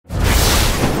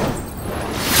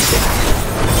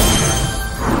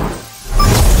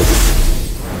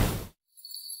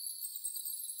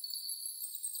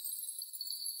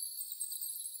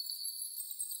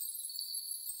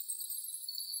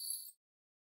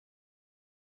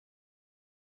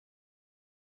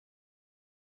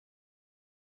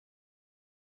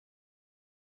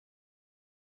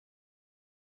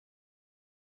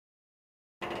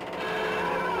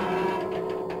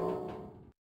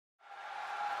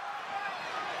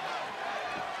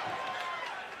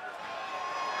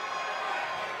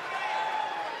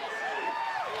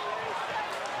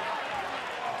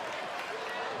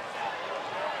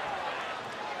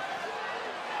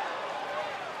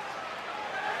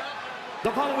The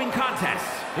following contest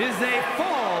is a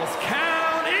Falls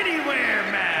Count Anywhere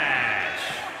match.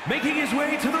 Making his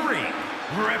way to the ring,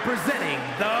 representing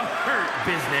the Hurt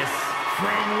Business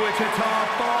from Wichita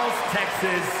Falls,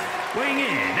 Texas, weighing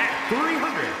in at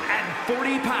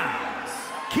 340 pounds,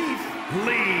 Keith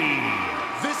Lee.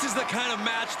 This is the kind of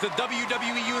match the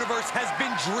WWE Universe has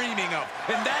been dreaming of,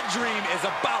 and that dream is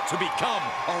about to become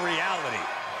a reality.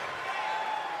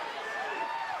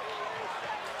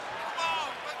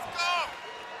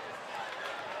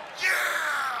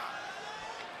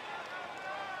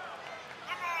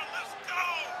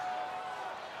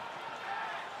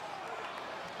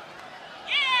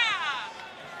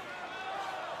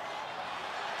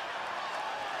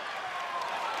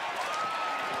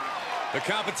 The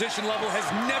competition level has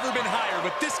never been higher,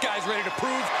 but this guy's ready to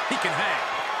prove he can hang.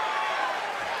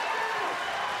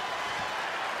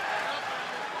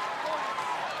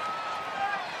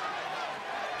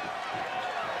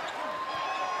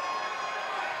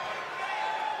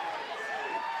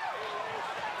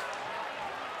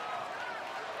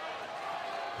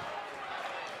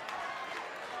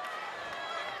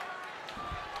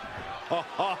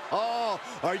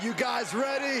 Are you guys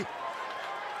ready?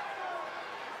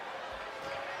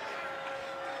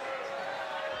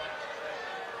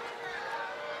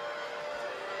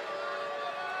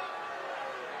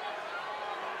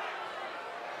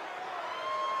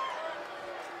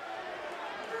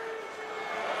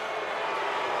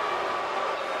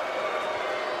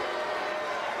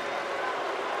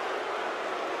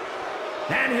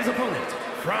 And his opponent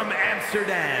from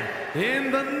Amsterdam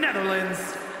in the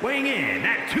Netherlands, weighing in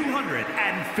at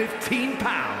 215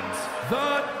 pounds,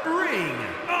 the Ring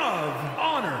of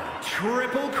Honor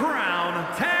Triple Crown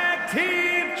Tag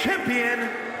Team Champion.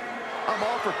 I'm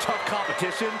all for tough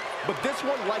competition, but this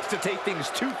one likes to take things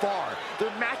too far.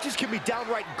 Their matches can be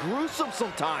downright gruesome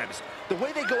sometimes, the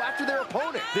way they go after their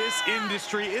opponent. This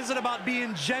industry isn't about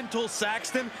being gentle,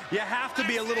 Saxton. You have to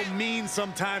be a little mean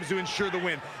sometimes to ensure the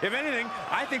win. If anything,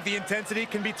 I think the intensity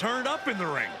can be turned up in the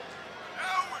ring.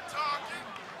 Now we're talking.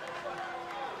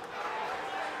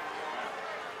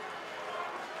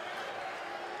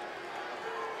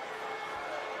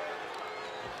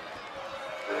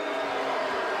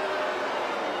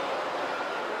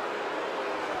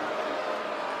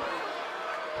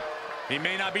 He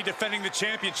may not be defending the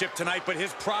championship tonight, but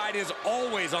his pride is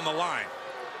always on the line.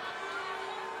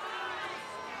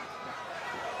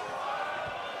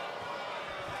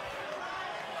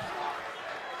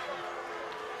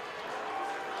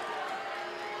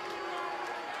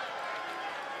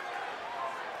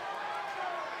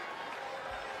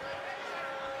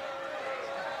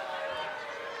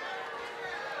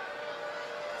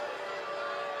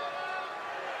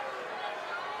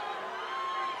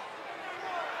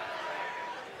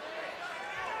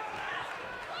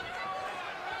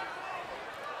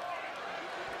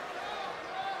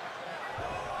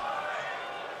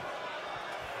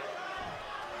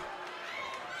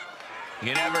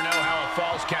 You never know how a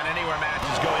Falls Count Anywhere match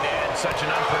is going to end. Such an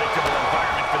unpredictable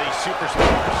environment for these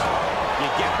superstars. You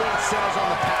get what it says on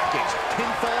the package.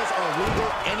 Pinfalls are legal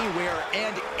anywhere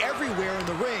and everywhere in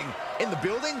the ring. In the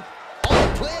building, on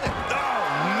the planet. Oh,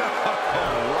 no!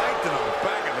 Right to the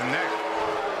back of the neck.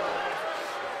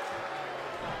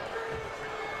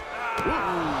 Ooh,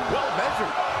 well measured.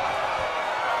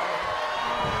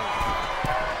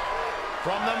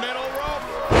 From the middle rope.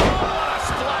 Oh, a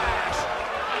splash!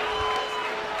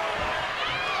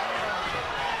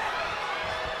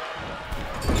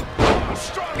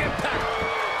 Strong impact.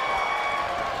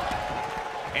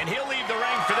 And he'll leave the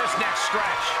ring for this next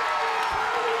stretch.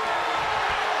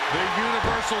 The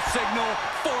universal signal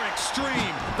for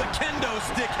extreme. The kendo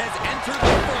stick has entered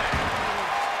the fray.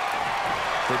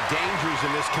 The dangers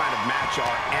in this kind of match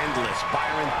are endless.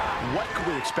 Byron, what could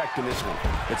we expect in this one?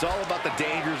 It's all about the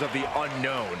dangers of the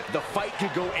unknown. The fight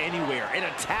could go anywhere. An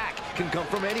attack can come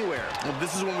from anywhere. Well,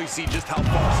 this is when we see just how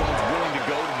far someone's willing to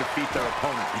go to defeat their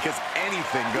opponent, because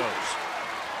anything goes.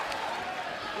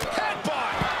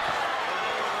 Headbutt!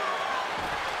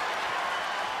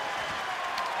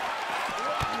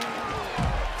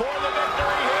 For the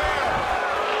victory here!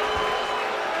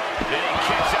 Then he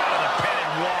kicks out of the pin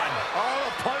and won. All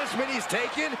the punishment he's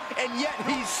taken, and yet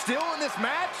he's still in this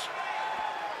match?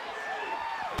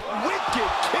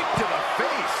 Wicked kick to the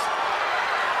face.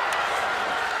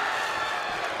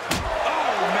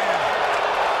 Oh, man.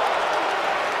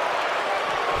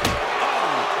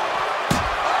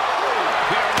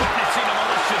 We are witnessing a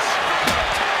malicious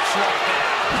attack right now.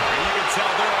 And you can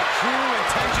tell there are true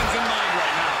intentions in mind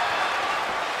right now.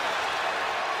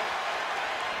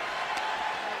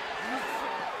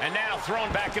 And now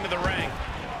thrown back into the ring.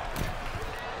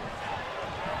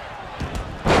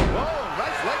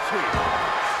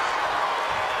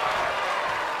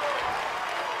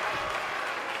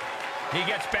 He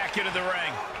gets back into the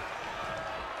ring.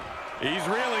 He's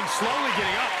reeling, slowly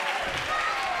getting up.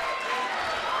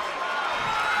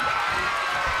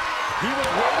 He was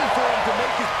waiting for him to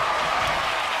make his...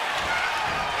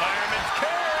 Fireman's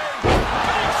carry.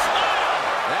 Big slam.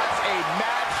 That's a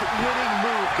match-winning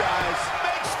move, guys.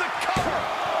 Makes the cover.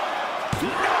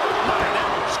 No,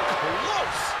 that was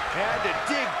close. Had to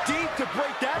dig deep to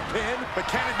break that pin. But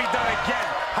can it be done again?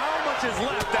 How much is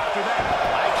left after that?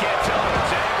 I can't tell if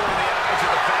it's anger in the eyes of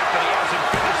the fact that he hasn't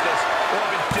finished this, or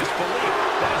if it's disbelief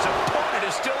that his opponent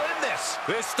is still in this.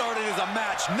 This started as a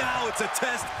match. Now it's a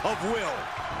test of will.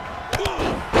 He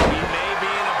may be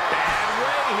in a bad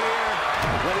way here.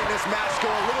 Letting this match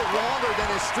go a little longer than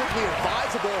is strictly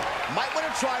advisable. Might want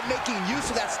to try making use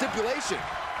of that stipulation.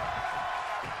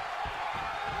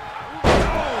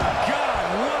 Oh,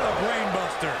 God, what a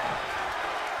brainbuster.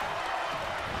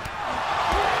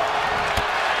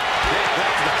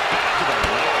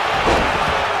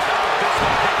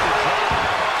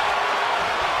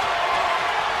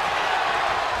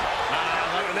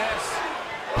 Look at this.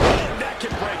 That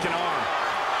can break an arm.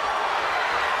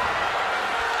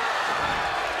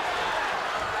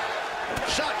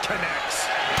 Shot connects.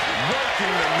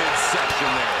 Working the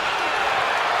midsection there.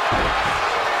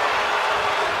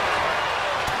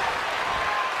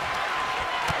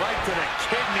 Right to the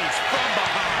kidneys from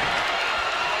behind.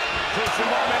 Crucial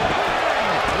moment.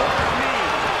 Bang! What a knee.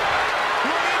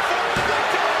 Looking for the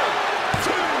victory.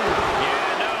 2.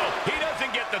 Yeah, no, he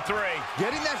doesn't get the 3.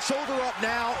 Getting that shoulder up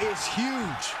now is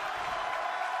huge.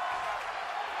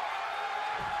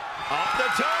 Off the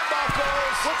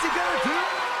turnbuckles. What's he gonna do?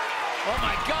 Oh,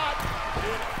 my God.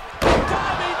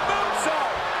 Diving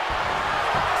moonsault.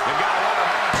 You got a lot of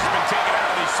how much has been taken out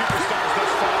of these superstars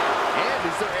thus far. And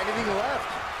is there anything left?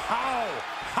 How?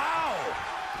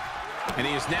 And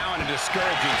he is now in a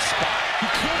discouraging spot. He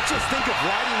can't just think of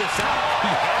riding this out.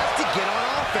 He has to get on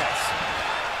offense.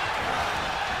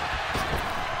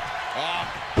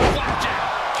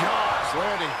 Flapjack. Gosh,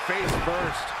 landing face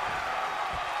first.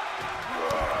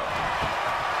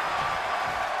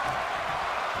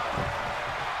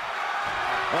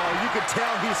 Oh, you can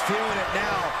tell he's feeling it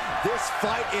now. This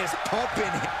fight is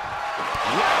pumping.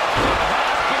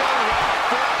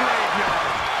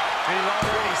 He's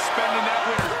already spending that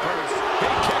winner's purse.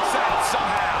 He kicks out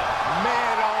somehow.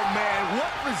 Man, oh man,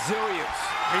 what resilience.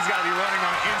 He's got to be running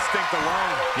on instinct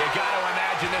alone. You got to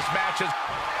imagine this match is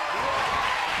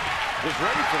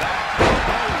ready for that.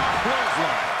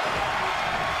 Clothesline.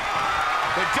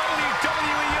 The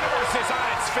WWE Universe is on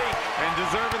its feet. And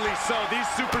deservedly so. These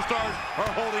superstars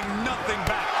are holding nothing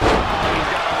back. He's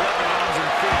got 11 arms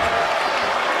and feet.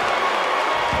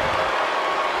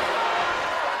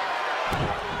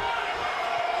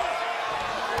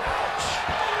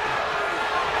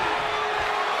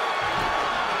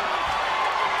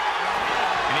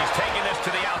 And he's taking this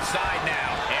to the outside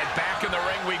now. And back in the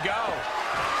ring we go.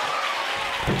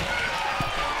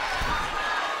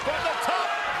 From the top.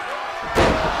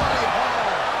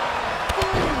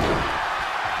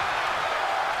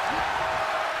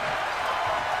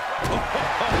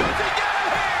 Does he get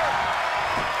it here?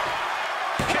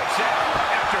 Kicks out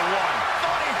after 1.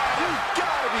 You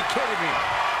gotta be kidding me.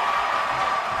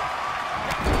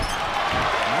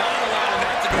 Not allowing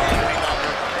that to go on any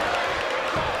longer.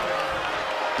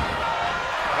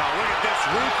 Now look at this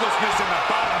ruthlessness in the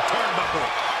bottom turnbuckle.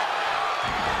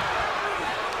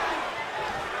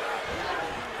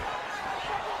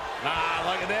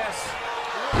 Look at this.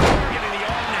 Getting the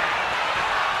arm now.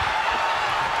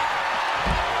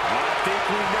 I think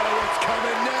we know what's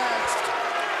coming next.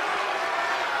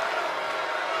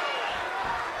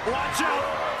 Watch out.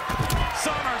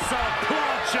 Somersault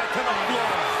plancha to the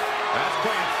floor. That's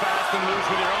playing fast and loose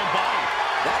with your own body.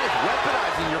 That is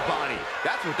weaponizing your body.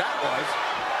 That's what that was.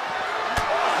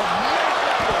 Oh, man,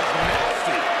 that was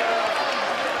nasty.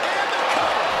 And the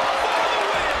cover for the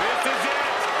win. This is it.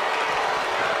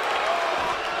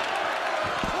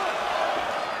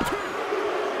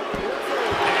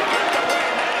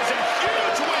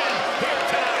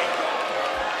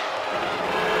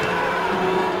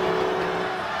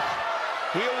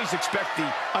 We always expect the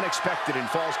unexpected in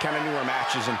Falls Count Anywhere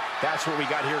matches, and that's what we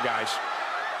got here, guys.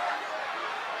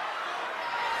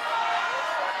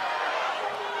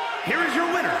 Here is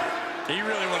your winner. He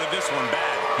really wanted this one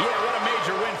bad. Yeah, what a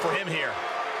major win for him here.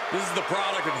 This is the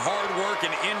product of hard work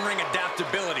and in-ring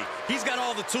adaptability. He's got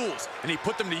all the tools, and he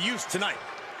put them to use tonight.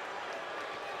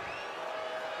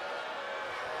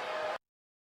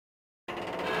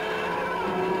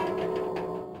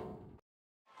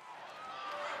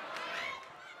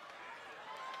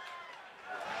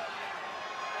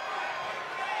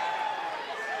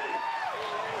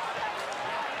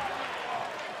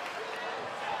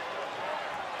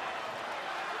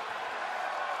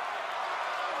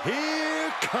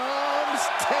 Here comes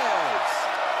Tez.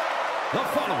 The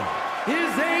following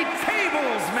is a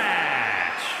tables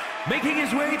match. Making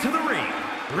his way to the ring,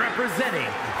 representing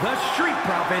the Street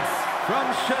Profits from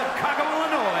Chicago,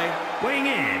 Illinois, weighing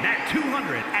in at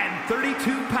 232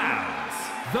 pounds,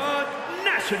 the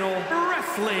National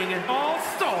Wrestling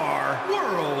All-Star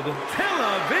World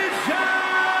Television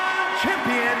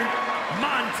Champion,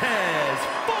 Montez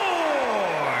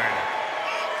Ford.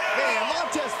 Man,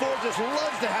 Montez Ford just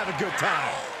loves to have a good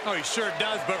time. Oh, he sure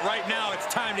does, but right now it's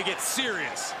time to get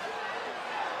serious.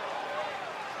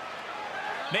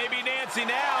 Maybe Nancy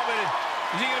now, but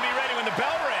is he going to be ready when the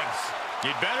bell rings?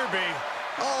 You'd better be.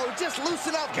 Oh, just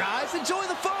loosen up, guys. Enjoy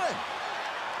the fun.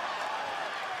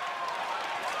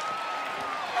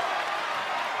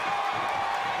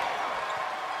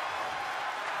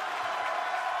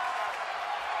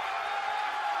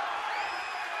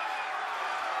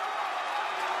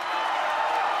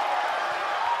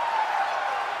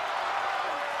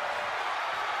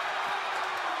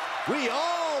 We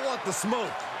all want the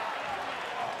smoke.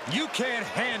 You can't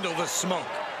handle the smoke.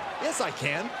 Yes, I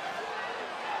can.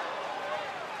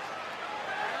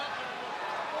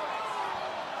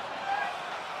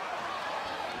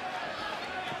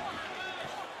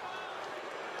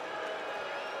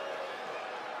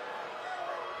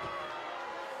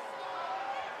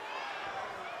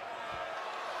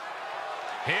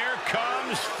 Here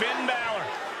comes Finn Balor.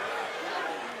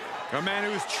 A man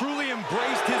who has truly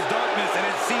embraced his darkness and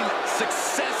has seen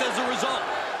success as a result.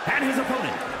 And his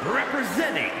opponent,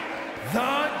 representing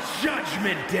the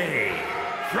Judgment Day,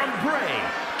 from Bray,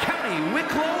 County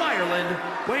Wicklow, Ireland,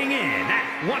 weighing in at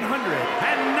 190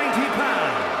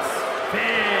 pounds,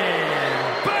 Finn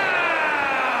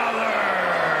Balor!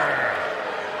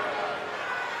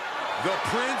 The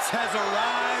Prince has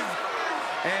arrived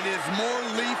and is more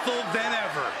lethal than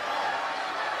ever.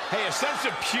 Hey, a sense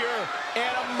of pure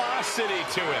animosity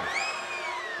to him.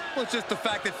 Well, it's just the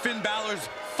fact that Finn Balor's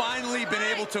finally been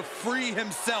able to free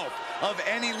himself of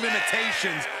any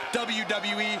limitations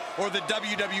WWE or the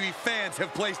WWE fans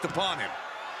have placed upon him.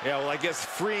 Yeah, well, I guess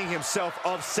freeing himself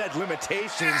of said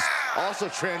limitations also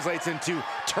translates into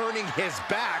turning his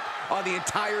back on the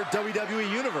entire WWE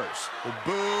universe.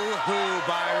 Boo-hoo,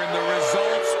 Byron. The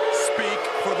results speak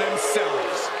for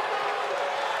themselves.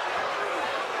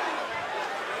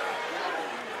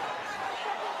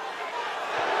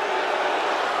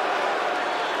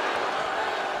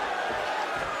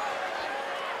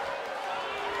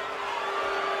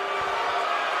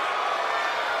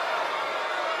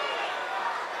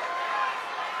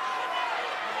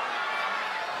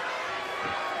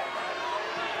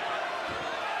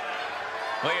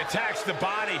 Well, he attacks the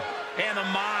body and the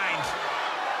mind.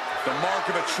 The mark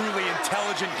of a truly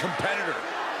intelligent competitor.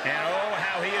 And oh,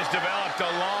 how he has developed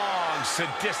a long,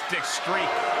 sadistic streak.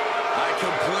 I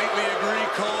completely agree,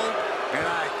 Cole, and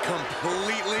I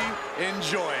completely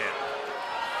enjoy it.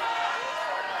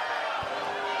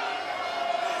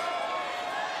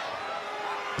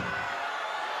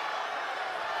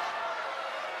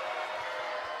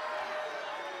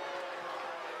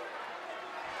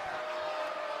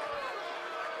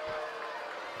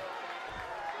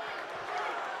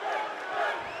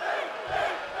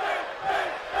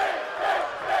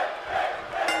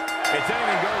 It's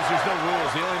anything goes, there's no rules.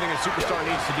 The only thing a superstar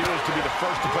needs to do is to be the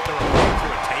first to put their opponent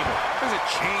through a table. There's a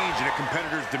change in a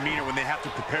competitor's demeanor when they have to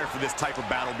prepare for this type of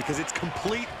battle because it's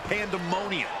complete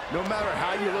pandemonium. No matter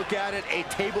how you look at it, a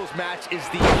tables match is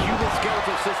the human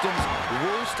skeletal system's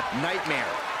worst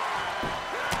nightmare.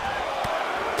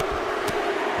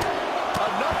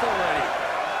 Enough already.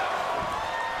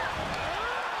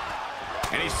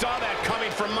 And he saw that coming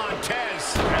from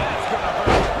Montez. That's gonna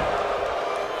hurt.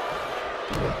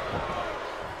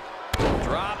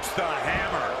 Drops the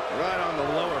hammer. Right on the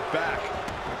lower back.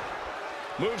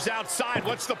 Moves outside.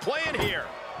 What's the play in here?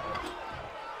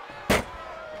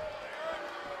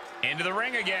 Into the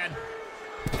ring again.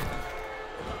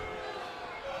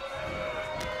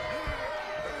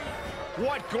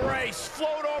 What grace.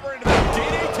 Float over into the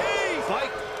DDT.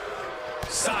 Fight.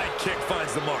 Side kick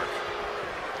finds the mark.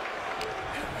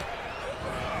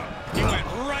 He went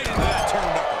right into that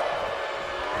turnbuckle.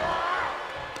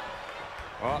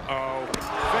 Uh-oh.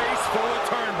 Face full of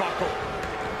turnbuckle.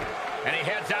 And he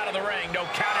heads out of the ring. No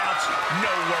countouts,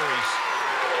 no worries.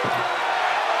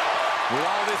 With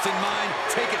all this in mind,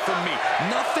 take it from me.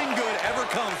 Nothing good ever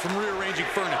comes from rearranging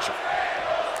furniture.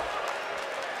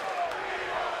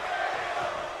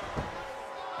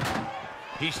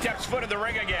 He steps foot in the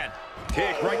ring again.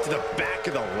 Kick right to the back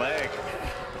of the leg.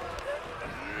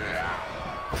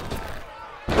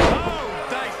 Oh,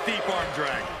 nice deep arm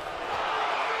drag.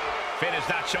 Finn Finn is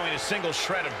not showing a single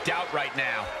shred of doubt right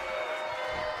now.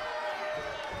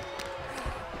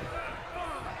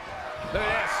 Look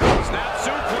at this. Snap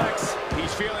suplex.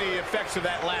 He's feeling the effects of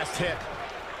that last hit.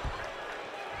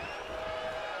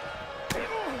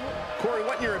 Corey,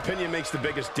 what in your opinion makes the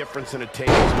biggest difference in a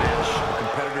tables match?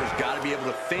 Competitors got to be able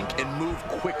to think and move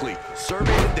quickly,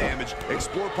 survey the damage,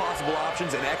 explore possible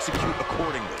options, and execute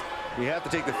accordingly. You have to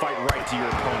take the fight right to your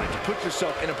opponent. To put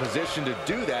yourself in a position to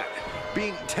do that,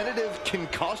 being tentative can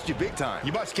cost you big time.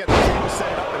 You must get the table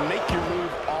set up and make your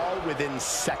move all within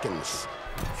seconds.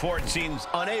 Ford seems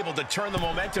unable to turn the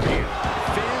momentum here.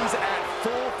 Finn's at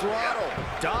full throttle.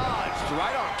 Dodged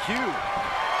right on cue.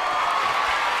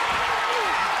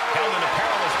 Held in a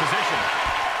perilous position.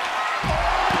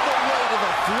 All the way to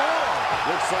the floor.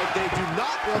 Looks like they do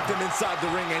not want them inside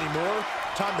the ring anymore.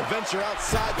 Time to venture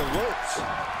outside the ropes.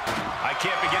 I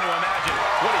can't begin to imagine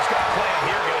what he's got planned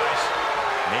here, guys.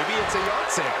 Maybe it's a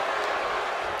yard sale.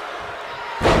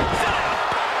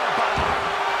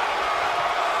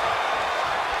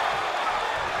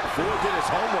 Ford did his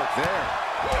homework there.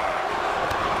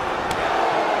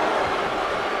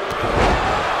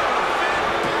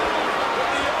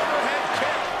 With the overhead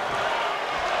kick.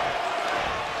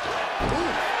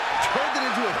 Ooh, turned it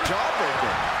into a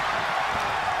jawbreaker.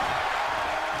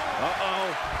 Uh-oh.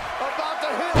 About to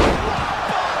hit.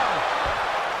 Bottom.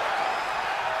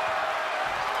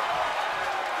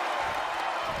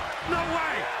 No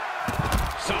way!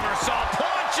 Somersault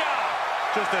plancha.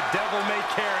 Just a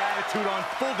devil-may-care attitude on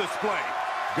full display.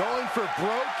 Going for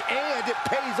broke, and it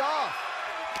pays off.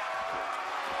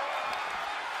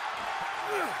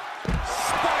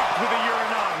 Spiked with a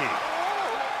Uranagi.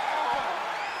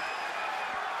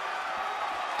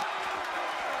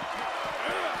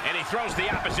 And he throws the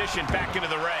opposition back into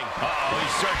the ring. Uh-oh,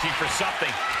 he's searching for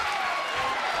something.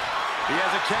 He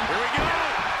has a Ken. Here we go!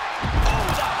 Oh,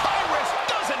 the high risk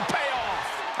doesn't pay off.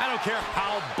 I don't care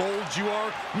how bold you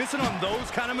are, missing on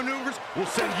those kind of maneuvers will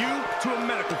send you to a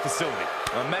medical facility.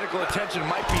 Medical attention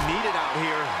might be needed out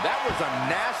here. That was a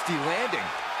nasty landing.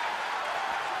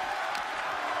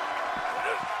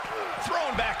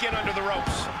 Thrown back in under the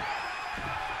ropes.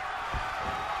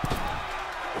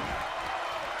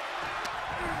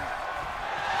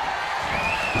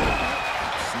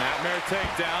 Snapmare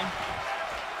takedown.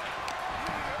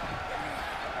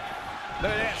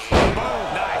 Look at this. Boom.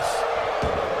 Nice.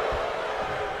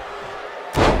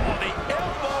 Oh, the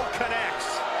elbow connects.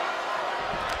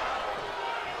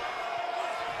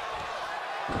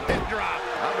 Hip drop.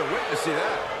 I've been waiting to see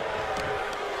that.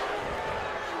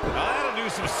 Oh, that'll do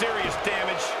some serious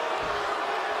damage.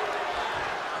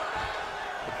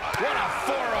 What a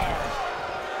forearm.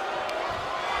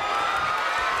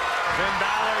 Finn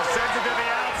Balor sends it to the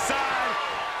outside.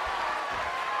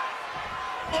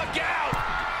 Look out.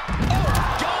 Oh,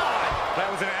 God. That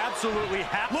was an absolutely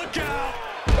look out.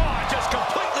 Oh, just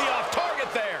completely off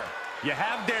target there. You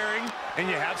have daring and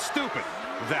you have stupid.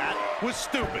 That was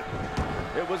stupid.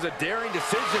 It was a daring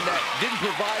decision that didn't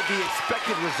provide the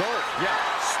expected result. Yeah,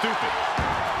 stupid.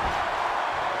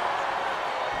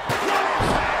 What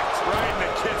impact? Right in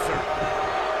the kisser.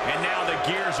 And now the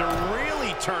gears are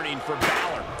really turning for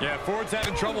Balor. Yeah, Ford's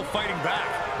having trouble fighting back.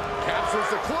 Captures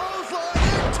the clothesline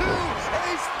into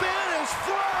a Spanish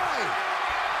fly.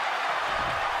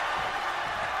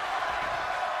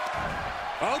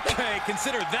 Okay,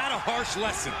 consider that a harsh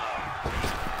lesson.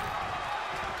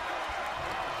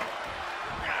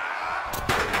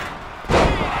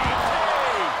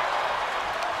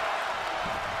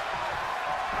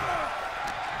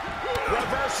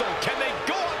 Reversal. Can they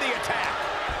go on the attack?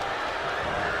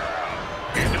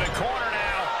 Into the corner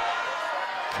now.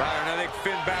 Byron, I think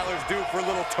Finn Balor's due for a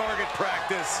little target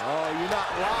practice. Oh, you're not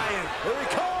lying. Here he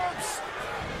comes.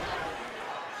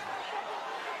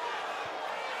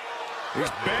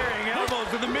 He's burying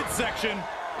elbows in the midsection.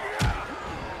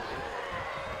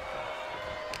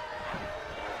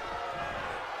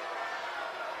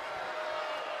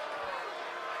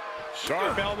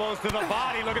 Sharp elbows to the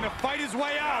body, looking to fight his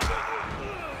way out.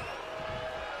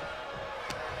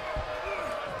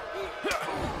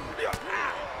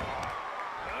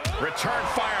 Return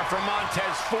fire from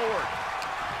Montez Ford.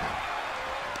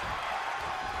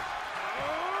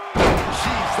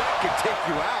 Jeez, that could take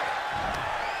you out.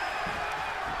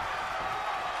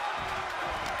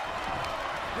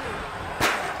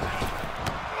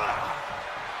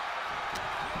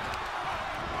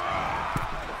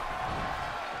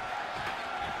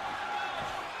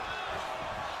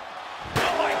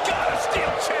 Oh my God, a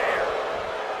steel chair.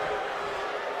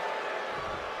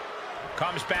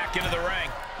 Comes back into the ring.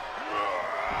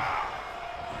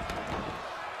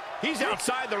 He's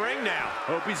outside the ring now.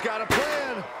 Hope he's got a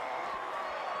plan.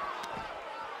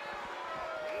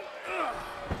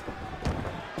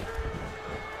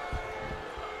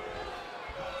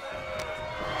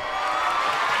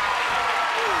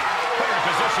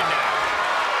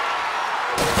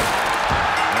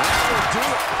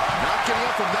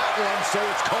 so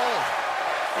it's called.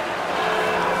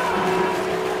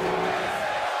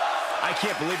 I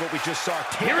can't believe what we just saw.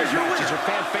 Here is your matches winner, are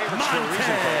fan favorites for a reason,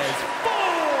 Montez folks.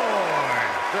 Ford.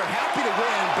 They're happy to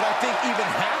win, but I think even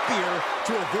happier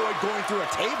to avoid going through a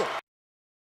table.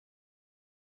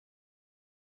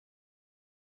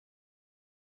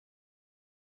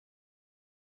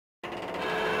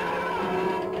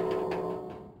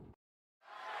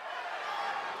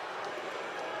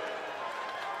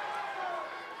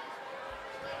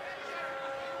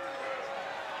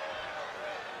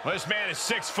 Well, this man is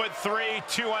 6'3",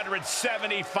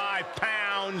 275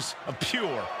 pounds of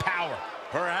pure power.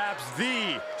 Perhaps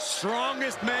the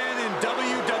strongest man in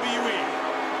WWE.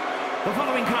 The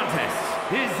following contest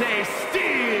is a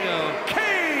steel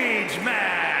cage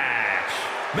match.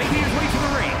 Making his way to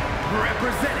the ring,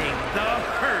 representing the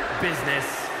Hurt Business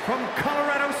from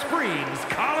Colorado Springs,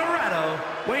 Colorado,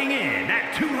 weighing in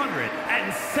at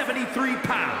 273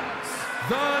 pounds.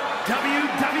 The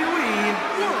WWE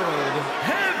World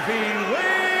Heavyweight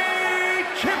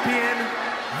Champion,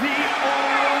 the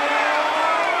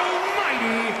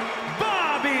Almighty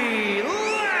Bobby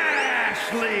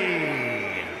Lashley.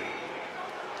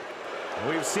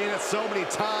 We've seen it so many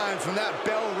times. When that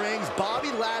bell rings,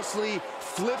 Bobby Lashley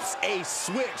flips a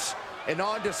switch. And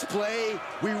on display,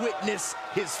 we witness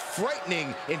his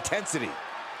frightening intensity.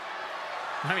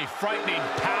 I mean, frightening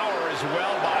power as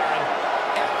well, Byron.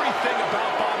 Everything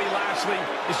about Bobby Lashley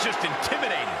is just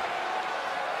intimidating.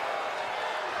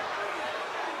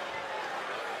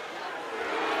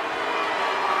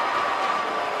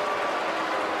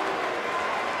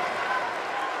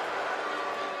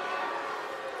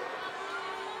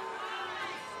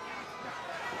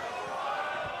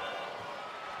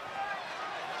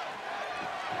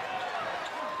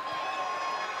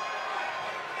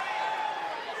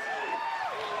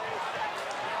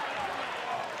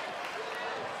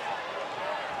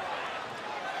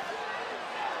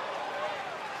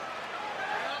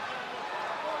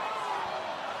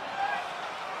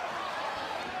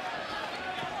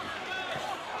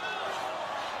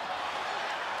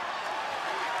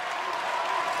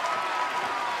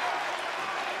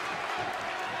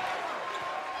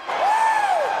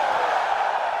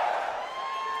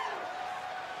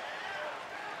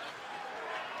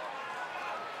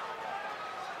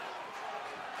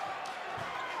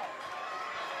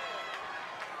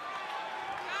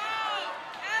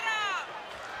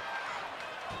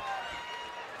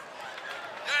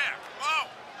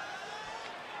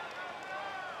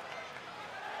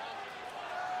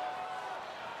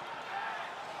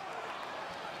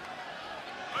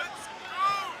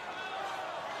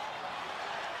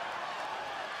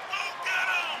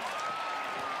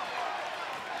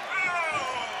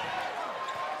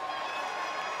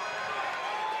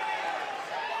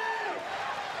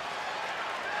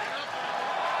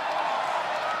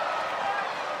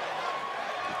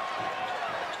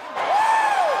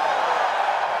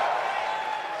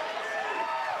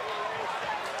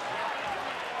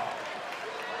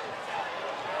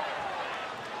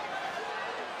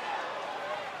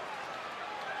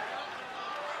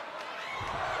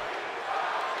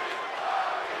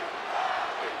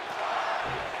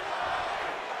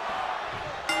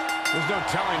 There's no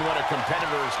telling what a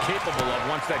competitor is capable of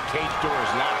once that cage door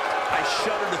is locked. I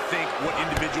shudder to think what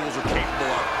individuals are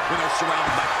capable of when they're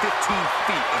surrounded by 15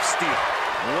 feet of steel.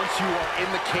 Once you are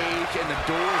in the cage and the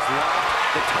door is locked,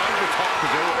 the time to talk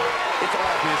is over. It's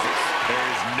all business. There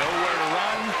is nowhere to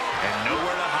run and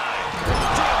nowhere to hide.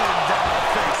 Driven down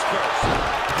face first.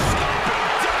 Stomping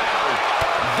down.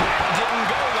 That didn't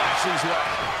go Lashley's way.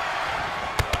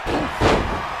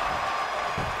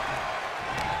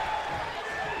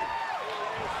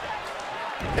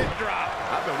 Hip drop.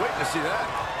 I've been waiting to see that.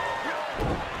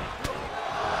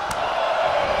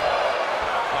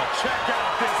 Oh, check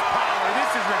out this power.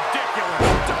 This is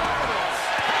ridiculous. Dominance.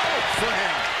 Out for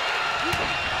him.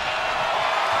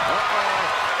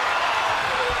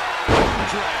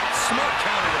 Drag. Smart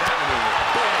counter to that maneuver.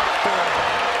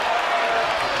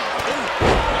 Ooh,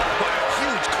 blocked by a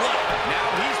huge club. Now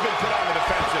he's been put on the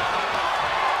defensive.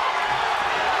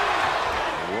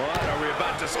 What are we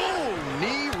about to see? Oh,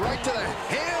 knee right to the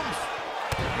hams.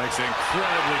 Makes it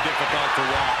incredibly difficult to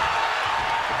walk.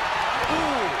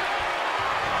 Ooh.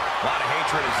 A lot of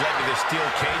hatred has led to this steel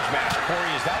cage match. Corey,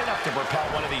 is that enough to propel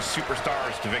one of these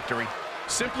superstars to victory?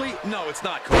 Simply, no, it's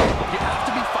not, Cole. You have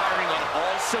to be firing on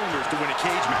all cylinders to win a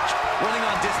cage match. Running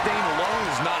on disdain alone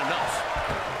is not enough.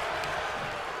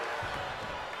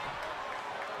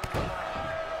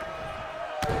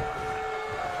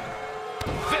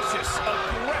 Vicious,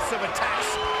 aggressive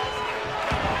attacks.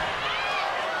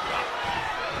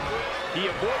 He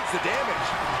avoids the damage.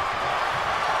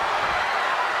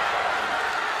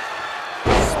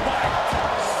 Spiked.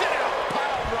 Sit out.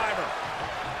 Pile driver.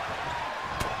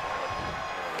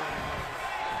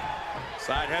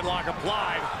 Side headlock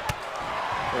applied.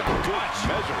 Good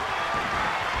measure.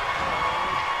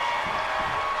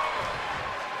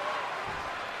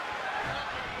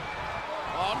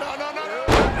 Oh, no, no, no, no.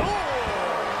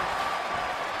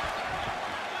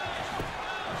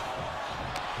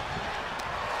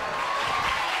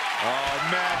 Oh,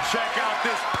 man, check out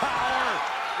this power.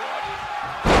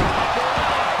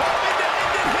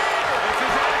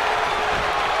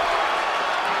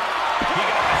 He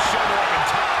got the shoulder up in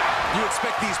time. You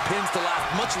expect these pins to last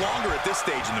much longer at this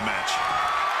stage in the match.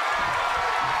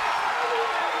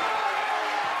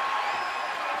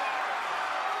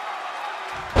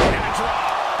 And a drop.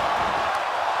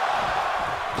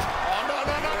 Oh, no,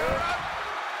 no, no, no.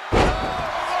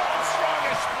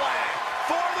 Strongest flag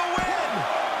for the win.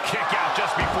 Kick out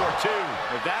just before 2.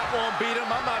 If that won't beat him,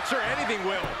 I'm not sure anything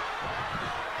will.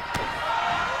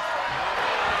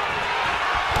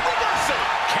 Reversal.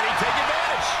 Can he take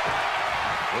advantage?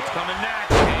 What's coming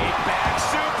next? A back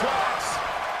suplex.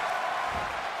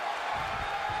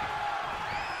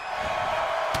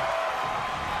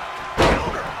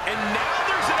 Counter. And now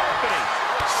there's an opening.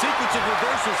 Sequence of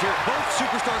reversals here. Both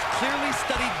superstars clearly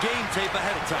studied game tape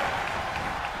ahead of time.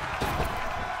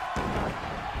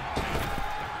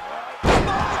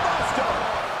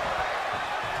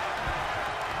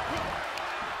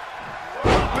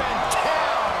 Up and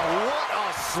down. What a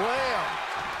slam.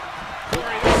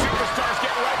 Corey, the superstars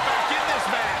get right back in this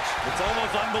match. It's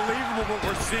almost unbelievable what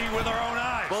we're seeing with our own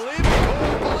eyes. Believe it,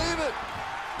 Cole, believe it.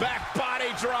 Back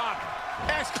body drop.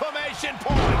 Exclamation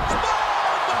point.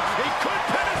 He could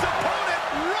pin his opponent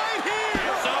right here.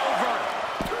 It's over.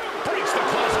 Breaks the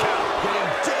close count. Getting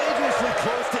dangerously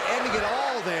close to ending it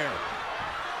all there.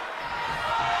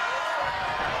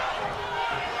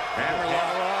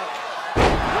 Hammerlock.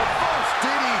 Reverse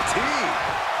DDT.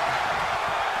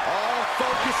 All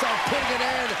focus on putting an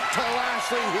end to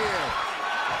Lashley here.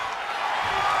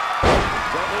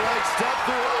 Double leg step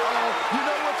through. Uh-oh. You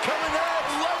know what's coming up.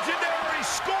 Legendary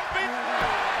Scorpion.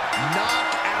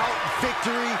 Knockout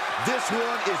victory. This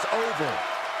one is over.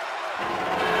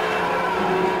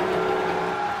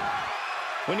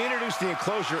 When you introduce the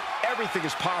enclosure, everything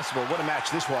is possible. What a match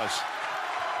this was.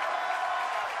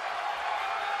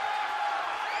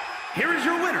 Here is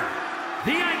your winner,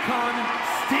 the Icon,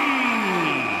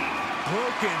 Steve.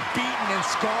 Broken, beaten, and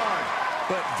scarred.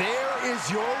 But there is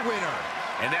your winner.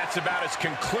 And that's about as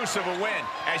conclusive a win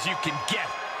as you can get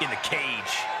in the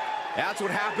cage. That's what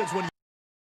happens when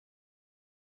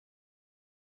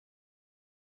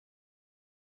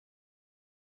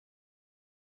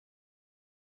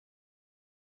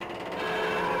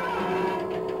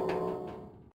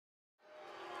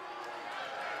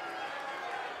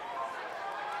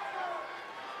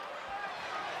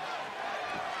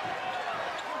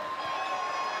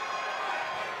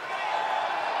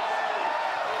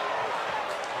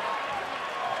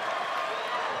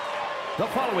The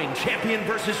following champion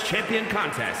versus champion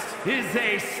contest is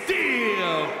a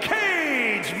steel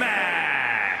cage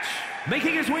match.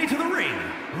 Making his way to the ring,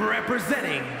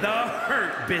 representing the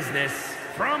Hurt Business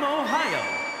from Ohio,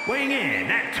 weighing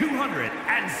in at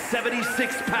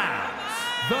 276 pounds,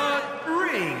 the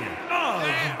Ring of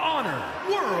Honor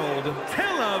World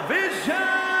Television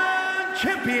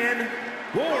Champion,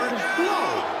 Ward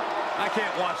Lowe. I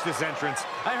can't watch this entrance.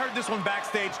 I heard this one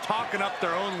backstage talking up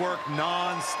their own work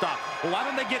non-stop. Well, why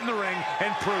don't they get in the ring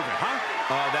and prove it, huh?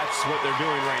 That's what they're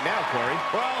doing right now, Corey.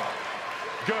 Well,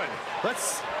 good.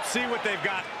 Let's see what they've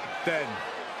got then.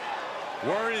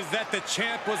 Word is that the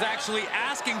champ was actually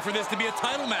asking for this to be a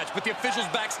title match, but the officials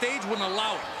backstage wouldn't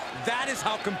allow it. That is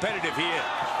how competitive he is.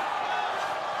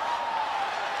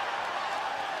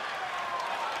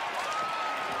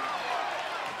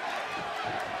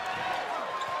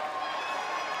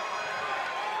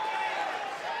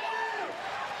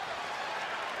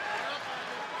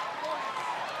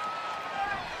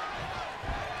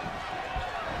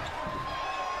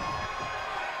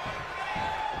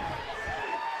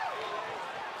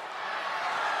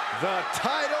 the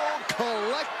title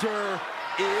collector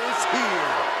is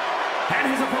here. And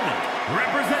his opponent,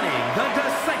 representing the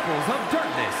Disciples of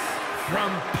Darkness from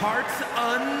parts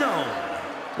unknown,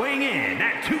 weighing in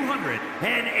at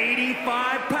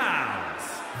 285 pounds,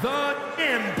 the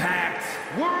Impact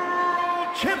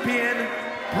World Champion,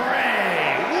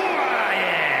 Bray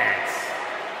Wyatt.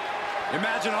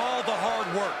 Imagine all the hard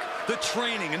work, the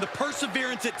training, and the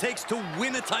perseverance it takes to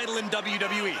win a title in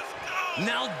WWE.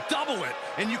 Now double it,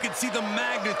 and you can see the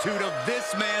magnitude of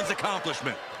this man's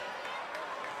accomplishment.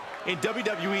 In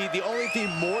WWE, the only thing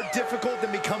more difficult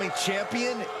than becoming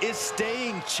champion is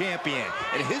staying champion.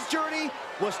 And his journey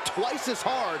was twice as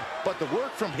hard, but the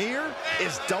work from here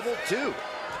is double too.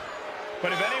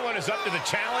 But if anyone is up to the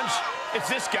challenge, it's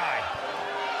this guy.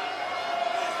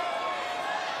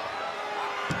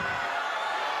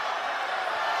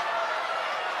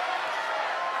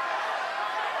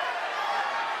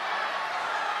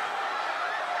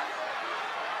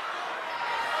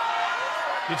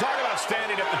 You talk about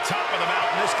standing at the top of the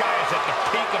mountain. This guy is at the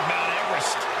peak of Mount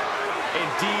Everest.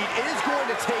 Indeed, it is going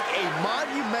to take a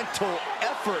monumental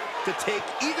effort to take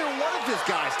either one of this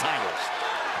guy's titles.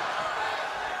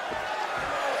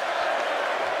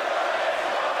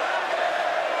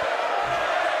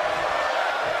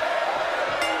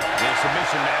 In a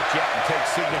submission match, you have to take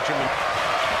signature.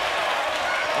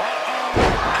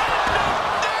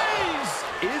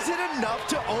 Is it enough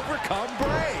to overcome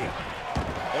Bray?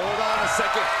 Hold on a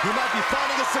second. He might be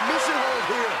finding a submission hold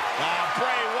here.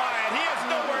 Bray Wyatt, he has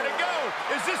nowhere to go.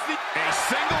 Is this the... A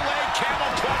single leg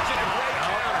camel clutch and a great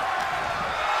counter.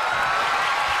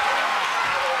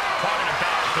 Caught in a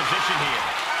bad position here.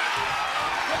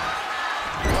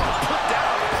 Put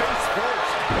down face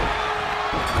first.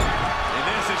 And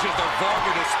this is just a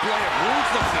vulgar display of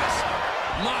ruthlessness.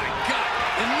 My God,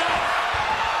 enough!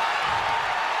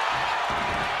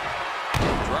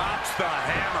 Drops the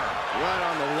hammer. Right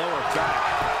on the lower back.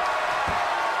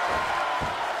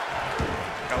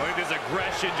 Oh, look at this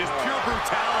aggression, just pure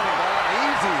brutality.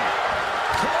 Easy.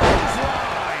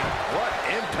 Clothesline. What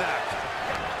impact.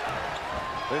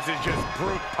 This is just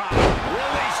brute power.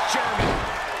 Release German.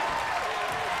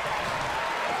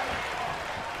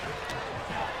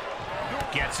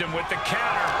 Gets him with the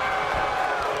counter.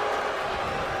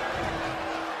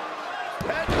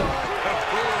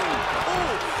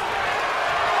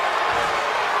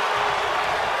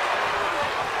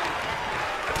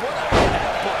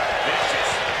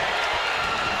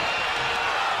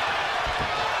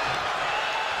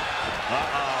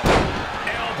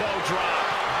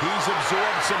 He's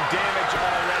absorbed some damage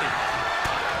already.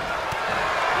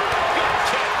 Good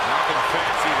kick. Nothing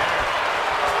fancy there.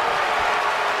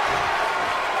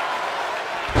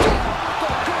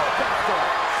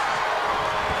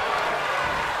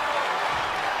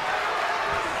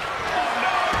 Oh,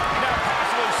 no. Now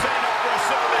possibly setting up for a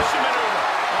submission maneuver.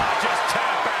 Oh, just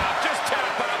tap out. Just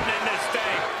tap out and end this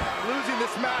thing. Losing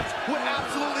this match would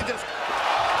absolutely just...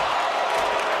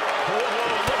 Whoa,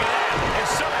 look at that. And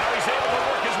somehow he's able to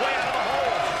work his way out of the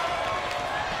hole.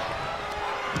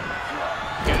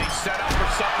 Getting set up for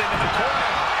something in the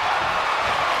corner.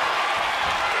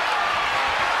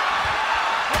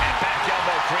 And back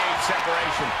elbow creates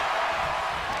separation.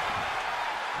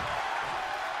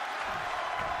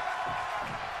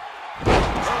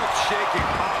 Earth-shaking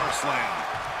power slam.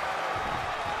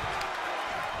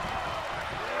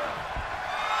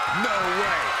 No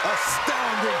way.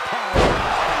 Astounding power.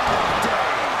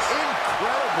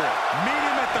 Incredible. Meet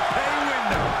him at the pay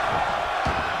window.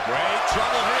 Great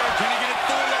trouble here. Can he get it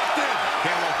full locked in?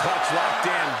 Camel clutch locked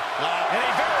in. And he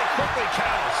very quickly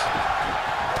counters.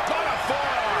 What a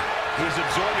forearm. He's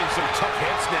absorbing some tough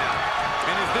hits now.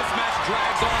 And as this match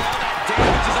drags on, all that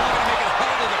damage is only going to make it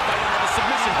harder to fight out of the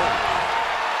submission hold.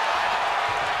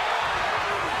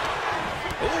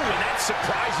 Ooh, and that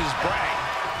surprises Bray.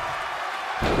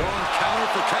 Going counter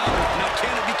for counter. Now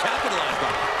can it be capitalized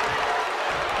on?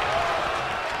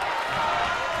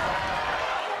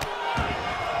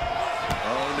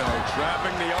 Oh no,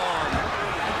 trapping the arm.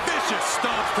 Vicious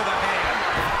stomps to the hand.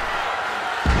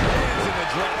 Hands in the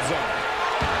drop zone.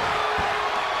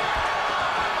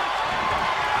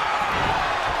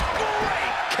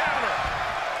 Great counter.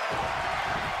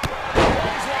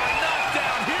 Clothesline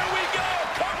knockdown. Here we go.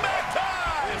 Comeback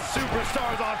time. This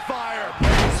superstar's on fire.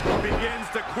 Begins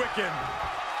to quicken.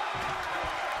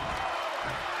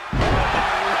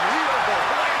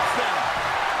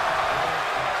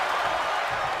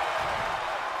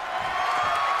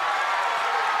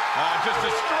 Just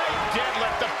a straight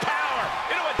deadlift of power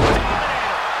into a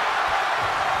dominator.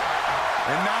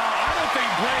 And now I don't think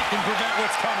Bray can prevent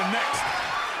what's coming next.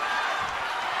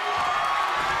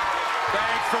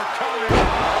 Thanks for coming.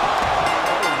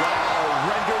 Oh, wow.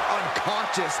 Rendered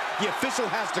unconscious. The official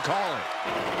has to call it.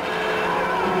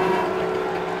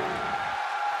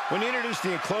 When you introduce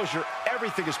the enclosure,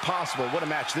 everything is possible. What a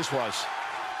match this was.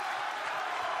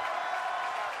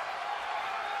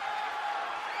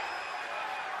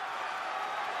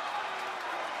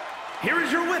 Here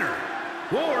is your winner,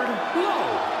 Ward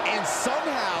Lowe. And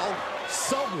somehow,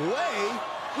 some way,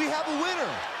 we have a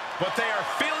winner. But they are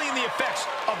feeling the effects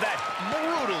of that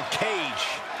brutal cage.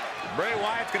 Bray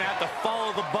Wyatt's going to have to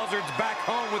follow the Buzzards back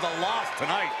home with a loss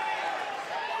tonight.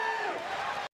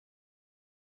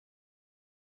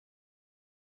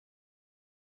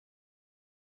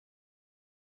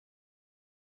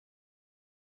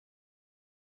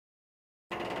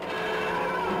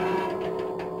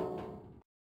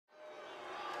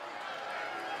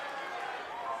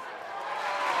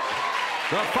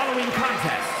 The following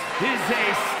contest is a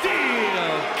steel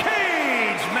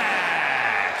cage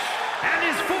match and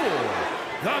is for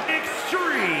the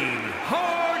Extreme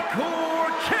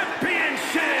Hardcore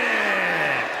Championship.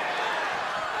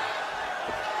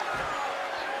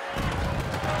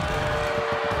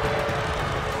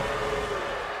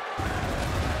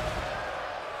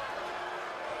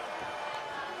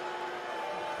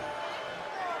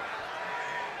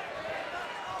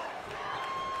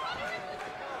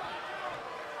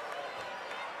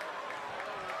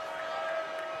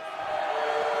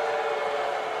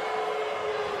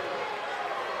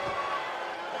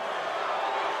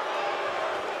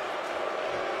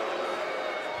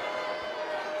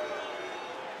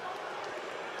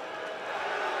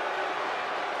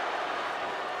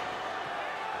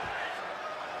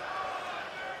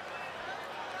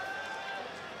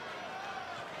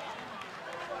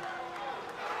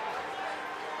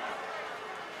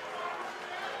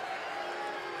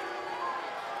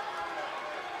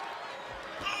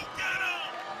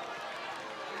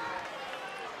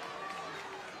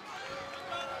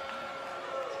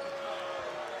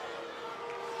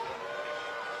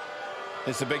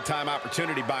 It's a big-time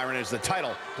opportunity, Byron, as the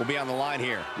title will be on the line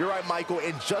here. You're right, Michael,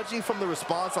 and judging from the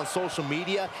response on social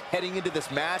media heading into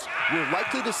this match, we're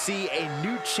likely to see a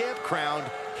new champ crowned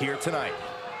here tonight.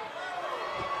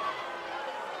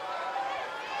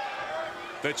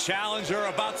 The challenger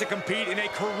about to compete in a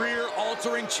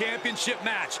career-altering championship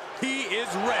match. He is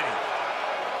ready.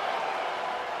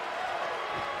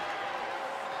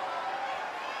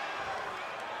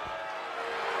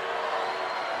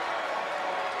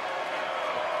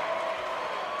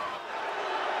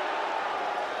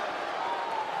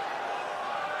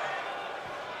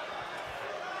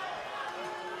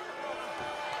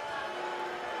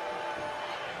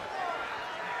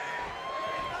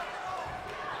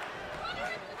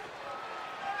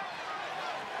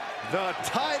 The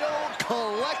title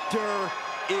collector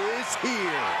is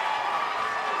here.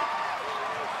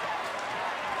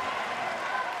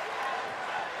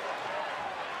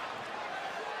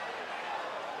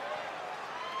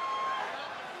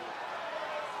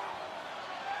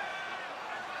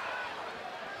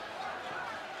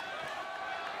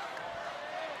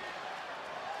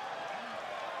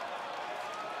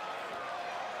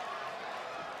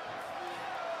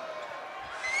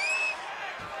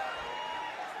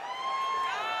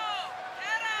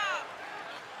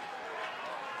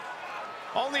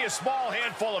 Only a small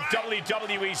handful of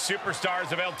WWE superstars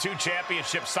have held two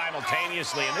championships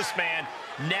simultaneously, and this man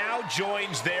now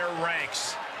joins their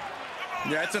ranks.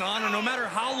 Yeah, it's an honor no matter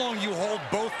how long you hold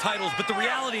both titles, but the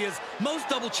reality is most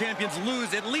double champions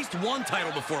lose at least one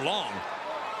title before long.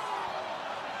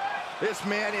 This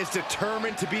man is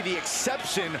determined to be the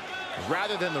exception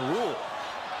rather than the rule.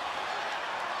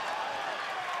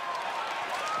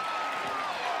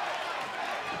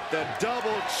 The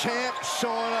double champ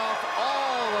showing off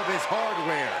all of his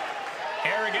hardware.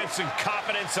 Arrogance and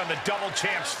confidence on the double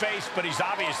champ's face, but he's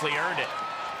obviously earned it.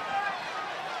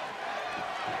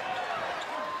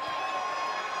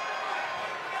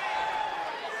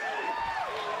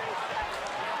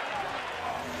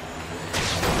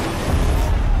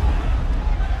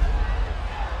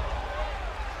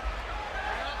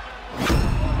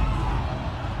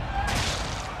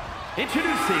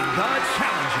 Introducing the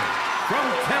challenger from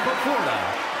Tampa, Florida,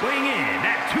 weighing in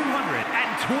at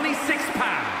 226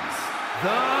 pounds,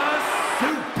 the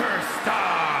Superstar.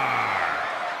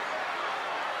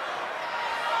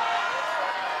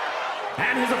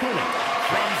 And his opponent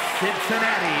from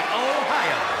Cincinnati,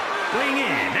 Ohio, weighing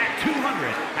in at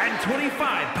 225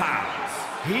 pounds,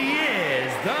 he is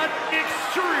the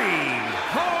Extreme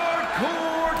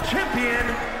Hardcore Champion,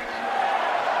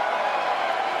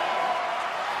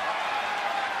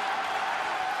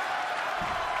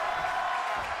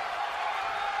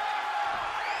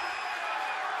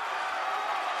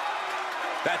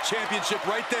 That championship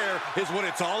right there is what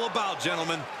it's all about,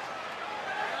 gentlemen.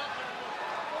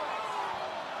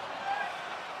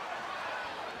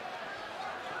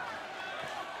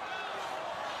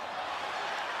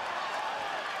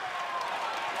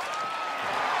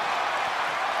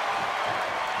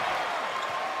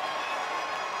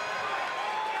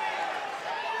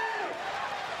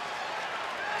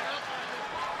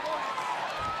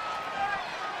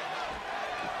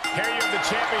 Here you have the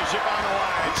championship on the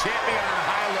line. A champion on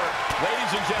high alert.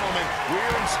 Ladies and gentlemen, we're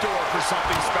in store for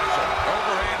something special.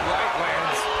 Overhand right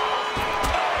lands.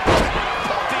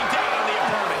 Pulling down on the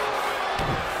opponent.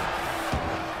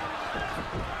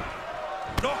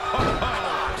 No.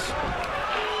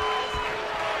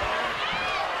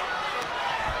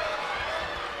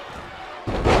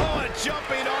 Oh, a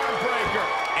jumping arm breaker.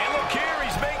 And look here,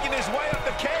 he's making his way up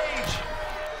the cage.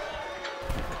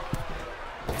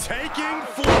 Taking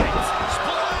flight.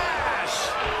 Splash!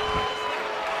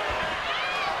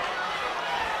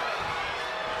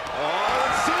 Oh,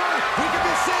 and soon we could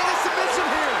be seeing a submission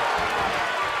here.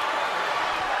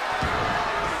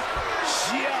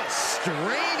 Just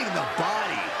straining the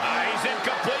body. He's in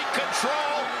complete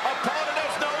control. Opponent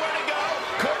has nowhere to go.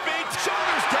 Could be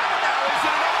shoulders down now. Is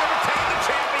it enough to retain the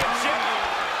championship?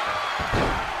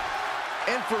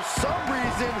 And for some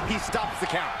reason, he stops the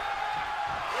count.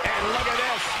 And look at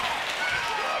this.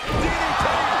 DDT.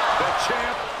 The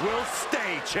champ will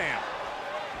stay champ.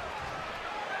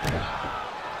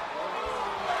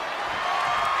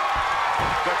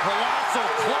 The colossal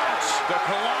clutch. The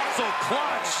colossal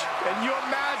clutch. Can you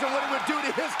imagine what it would do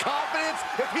to his confidence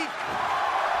if he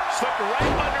Slipped right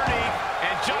underneath,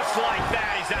 and just like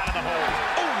that, he's out of the hole.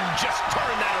 Ooh, just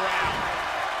turn that around.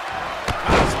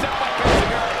 Step up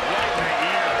right in the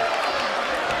ear.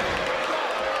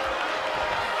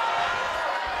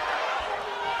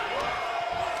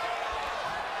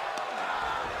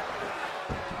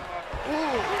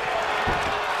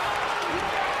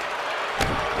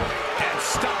 And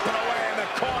stomping away in the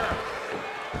corner.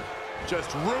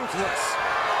 just ruthless.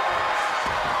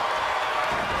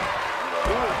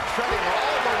 Ooh, treading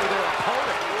all over their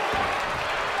opponent.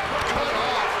 Cut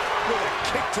off with a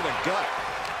kick to the gut.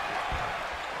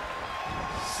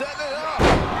 Setting it up.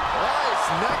 Nice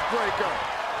neck breaker.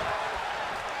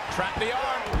 Trap the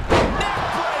arm. Neck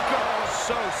breaker.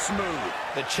 So smooth.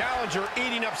 The challenger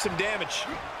eating up some damage.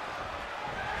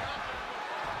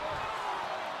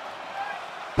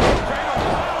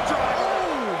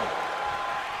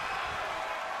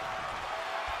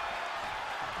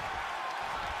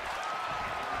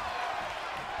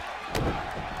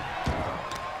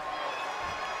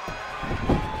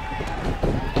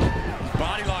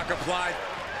 Body lock applied.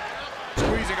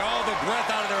 Squeezing all the breath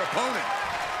out of their opponent.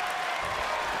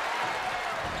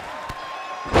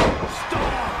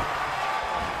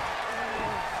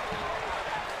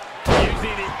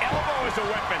 Using the elbow as a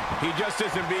weapon. He just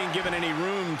isn't being given any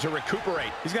room to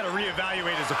recuperate. He's got to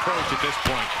reevaluate his approach at this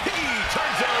point. He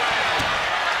turns it around.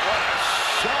 What a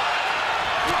shot.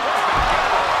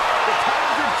 The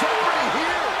time's in jeopardy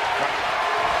here.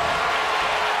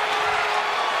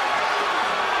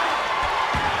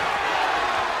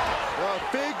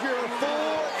 Figure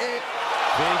four.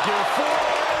 Figure four.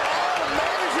 Oh,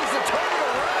 manages to turn it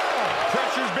around.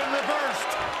 Pressure's been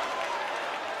reversed.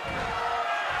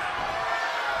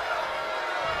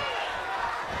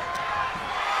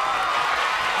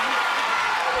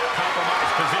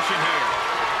 Compromised position here.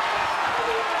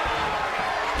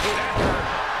 That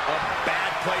hurt. A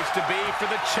bad place to be for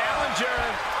the challenger.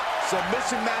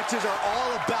 Submission matches are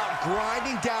all about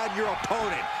grinding down your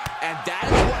opponent, and that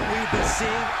is what we've been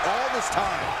seeing all this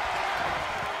time.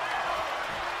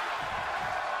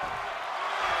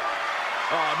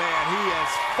 Oh, man, he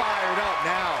is fired up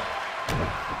now.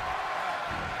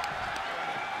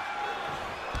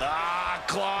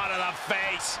 Claw to the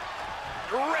face.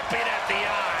 Ripping at the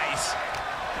eyes.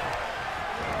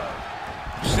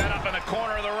 Set up in the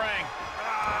corner of the ring.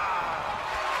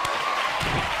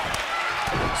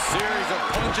 Series of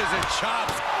punches and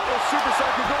chops. Oh,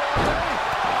 superstar can go all day.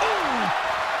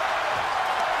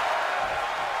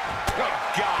 Oh,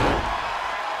 God.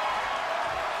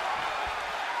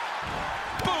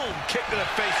 Boom! Kick to the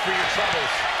face for your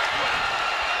troubles.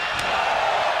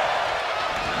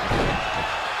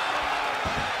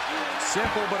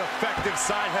 Simple but effective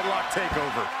side headlock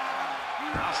takeover.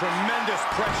 Tremendous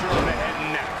pressure on the head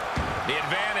and neck. The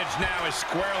advantage now is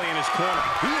squarely in his corner.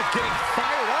 He is getting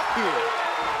fired up here.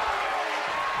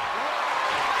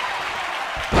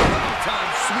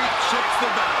 Time sweep shifts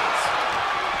the balance.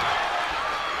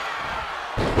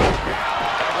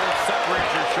 That won't separate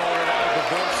your shoulder, that'll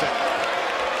divorce it.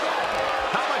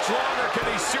 How much longer can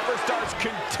these superstars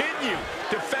continue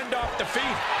to fend off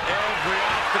defeat? Every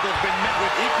obstacle's been met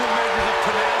with equal measures of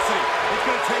tenacity. It's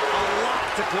going to take a lot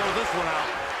to close this one out.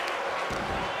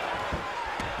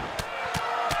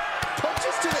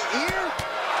 Punches to the ear.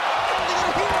 What are they going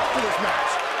to hear after this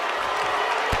match?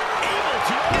 Able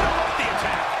to interrupt the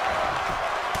attack.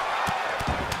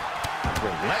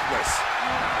 Relentless.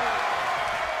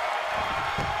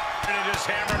 And just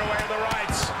hammering away the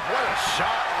rights. What a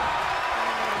shot.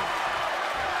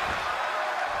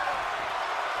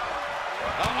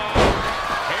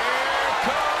 Here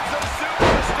comes the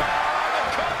superstar on the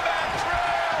comeback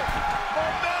trail.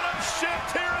 Momentum shift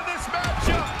here in this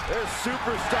matchup. This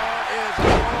superstar is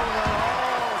rolling on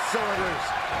all cylinders.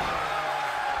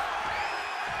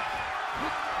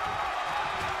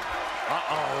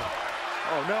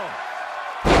 Oh no.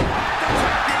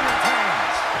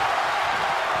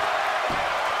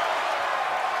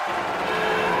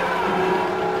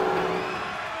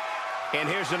 And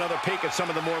here's another peek at some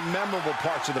of the more memorable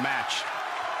parts of the match.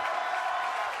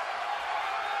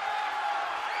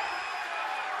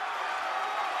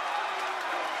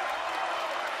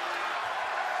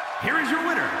 Here is your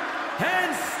winner,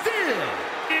 and still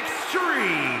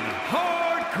Extreme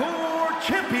Hardcore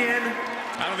Champion.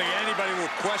 I don't think anybody will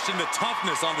question the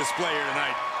toughness on display here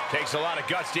tonight. Takes a lot of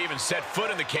guts to even set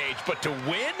foot in the cage, but to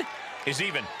win is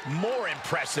even more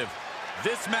impressive.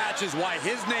 This match is why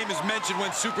his name is mentioned when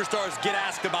superstars get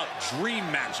asked about dream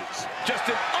matches. Just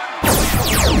an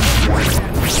unbelievable